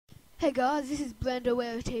Hey guys, this is Brando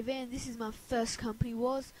TV, and this is my first company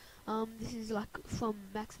wars. This is like from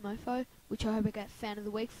MaxMoeFoe, which I hope I get Fan of the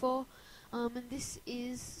Week for. And this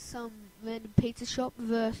is some random pizza shop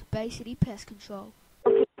versus Bay City Pest Control.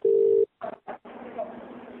 Bay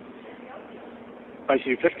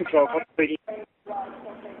City Pest Control, speaking.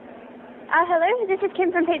 Hello, this is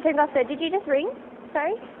Kim from Pizza and Gloucester. Did you just ring?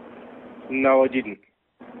 Sorry? No, I didn't.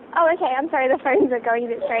 Oh, okay, I'm sorry, the phones are going a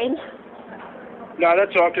bit strange. No,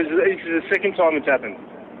 that's right, because this is the second time it's happened.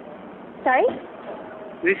 Sorry?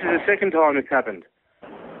 This is the second time it's happened.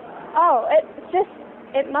 Oh,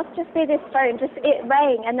 it must just be this phone. It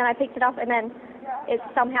rang and then I picked it up and then it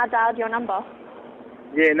somehow dialed your number.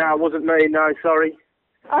 Yeah, no, it wasn't me, no, sorry.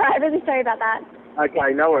 Alright, really sorry about that.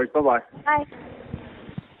 Okay, no worries, bye-bye. Bye.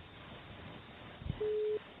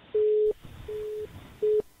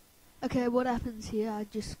 Okay, what happens here, I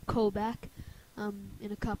just call back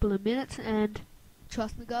in a couple of minutes, and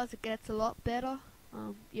trust me guys, it gets a lot better.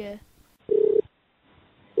 Yeah.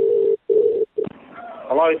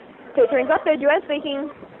 Hello? Pizza and Gloucester, Joanne speaking.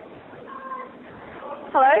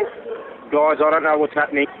 Hello? Guys, I don't know what's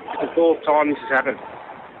happening. It's the fourth time this has happened.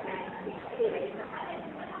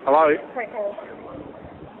 Hello?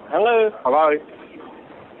 Hello? Hello?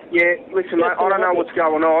 Yeah, listen mate, I don't know what's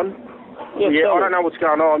going on. Yes, I don't know what's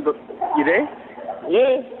going on, but you there?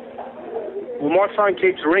 Yeah. Well, my phone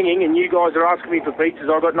keeps ringing and you guys are asking me for pizzas.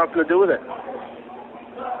 I've got nothing to do with it.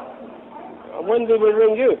 When did we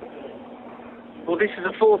ring you? Well, this is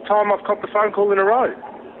the fourth time I've copped a phone call in a row.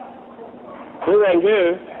 We rang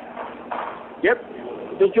you. Yep.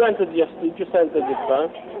 Did you enter this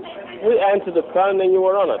phone? We answered the phone and you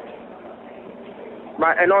were on it.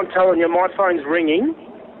 Mate, and I'm telling you, my phone's ringing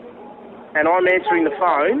and I'm answering the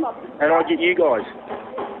phone and I get you guys.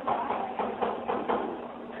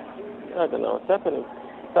 I don't know what's happening.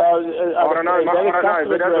 So, I don't know, mate, I don't know,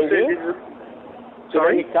 but as I said, this is...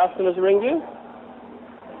 Sorry? Did any customers ring you?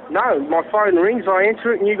 No, my phone rings, I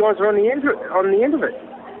answer it, and you guys are on the end of it.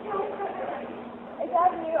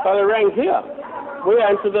 So they rang here. We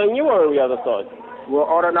answered and you were on the other side. Well,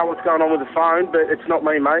 I don't know what's going on with the phone, but it's not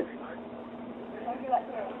me, mate.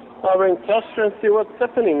 I'll ring Telstra and see what's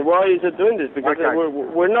happening. Why is it doing this? Because Okay.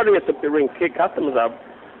 we're not here to ring customers up.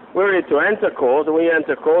 We're here to answer calls, and we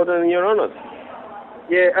answer calls, and you're on it.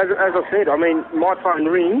 Yeah, as I said, I mean, my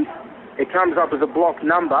phone rings, it comes up as a blocked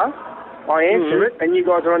number, I answer it, and you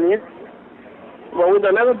guys are on the end. Well, we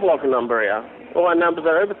don't have a block number here. All our numbers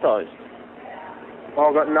are advertised.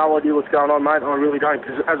 I've got no idea what's going on, mate. I really don't,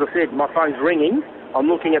 because as I said, my phone's ringing,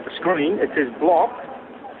 I'm looking at the screen, it says blocked,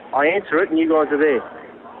 I answer it, and you guys are there.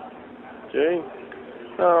 Gee.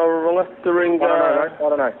 Oh, we'll have to ring... I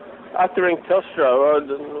don't know. I have to ring Telstra.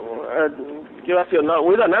 Give us your number.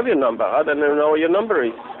 We don't have your number. I don't even know what your number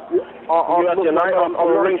is. Give us your number.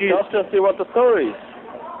 I'll ring Telstra and see what the story is.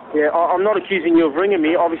 Yeah, I'm not accusing you of ringing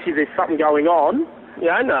me. Obviously, there's something going on.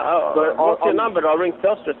 Yeah, I know. But what's your number? I'll ring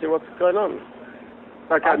Telstra see what's going on.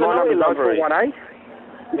 Okay, my number's 0418.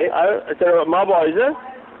 Yeah. Is that a mobile, is it?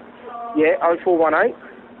 Yeah, 0418.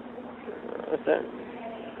 What's that?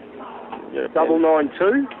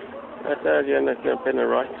 992. That's it, yeah, that's not pen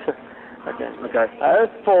right. Okay.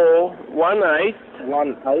 0418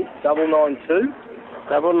 992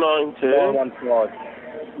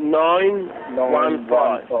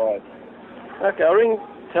 915. Okay, I'll ring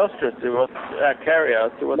Telstra see what's carrier,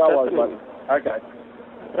 see what's happening. Worries, okay.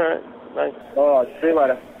 Alright, thanks. Alright, see you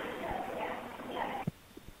later.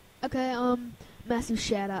 Okay, massive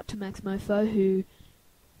shout out to MaxMoeFoe, who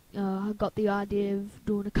got the idea of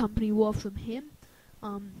doing a company war from him.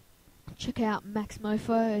 Check out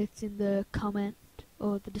MaxMoeFoe, it's in the comment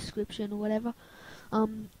or the description or whatever.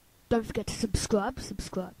 Don't forget to subscribe.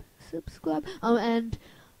 And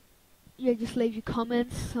yeah, just leave your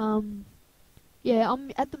comments. Yeah,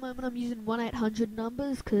 at the moment I'm using 1-800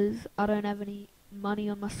 numbers because I don't have any money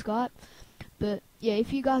on my Skype. But yeah,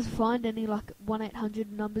 if you guys find any like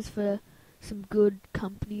 1-800 numbers for some good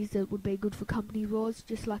companies that would be good for company wars,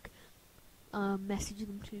 just like message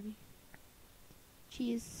them to me.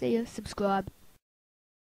 Cheers, see ya, subscribe.